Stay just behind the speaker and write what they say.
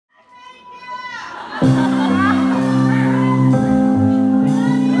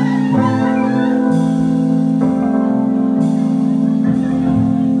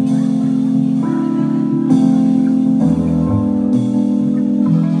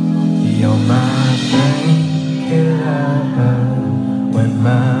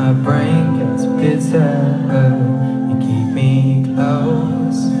bitter. You keep me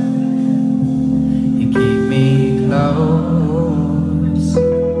close. You keep me close.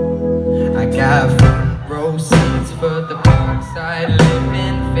 I got front row seats for the parkside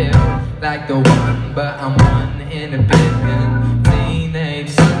living, feel like the one, but I'm one in a billion. Teenage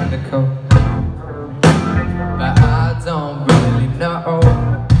cynical, but I don't really know.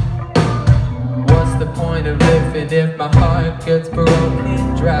 What's the point of living if my heart gets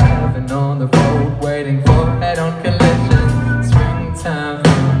broken? Driving on the road, waiting for head-on collision. Springtime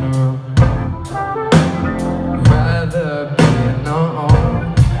funeral, rather be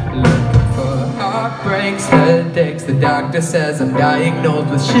alone. Looking for heartbreaks, headaches. The doctor says I'm diagnosed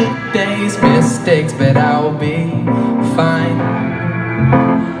with shit days, mistakes, but I'll be fine.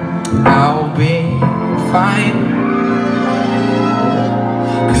 I'll be fine.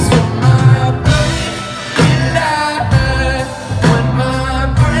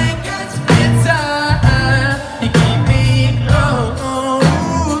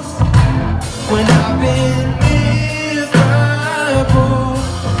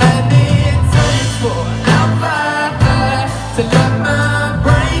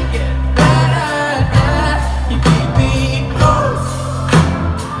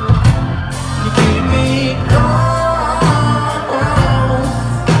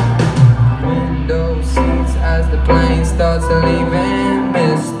 Starts leaving,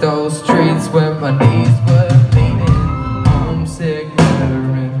 miss those streets where my knees were bleeding. Homesick,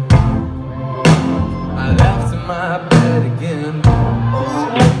 muttering. I left in my bed again,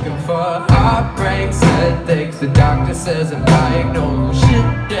 looking for heartbreaks, headaches. The doctor says I'm diagnosed with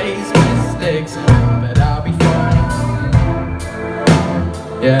shit days, mistakes, but I'll be fine.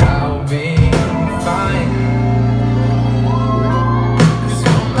 Yeah.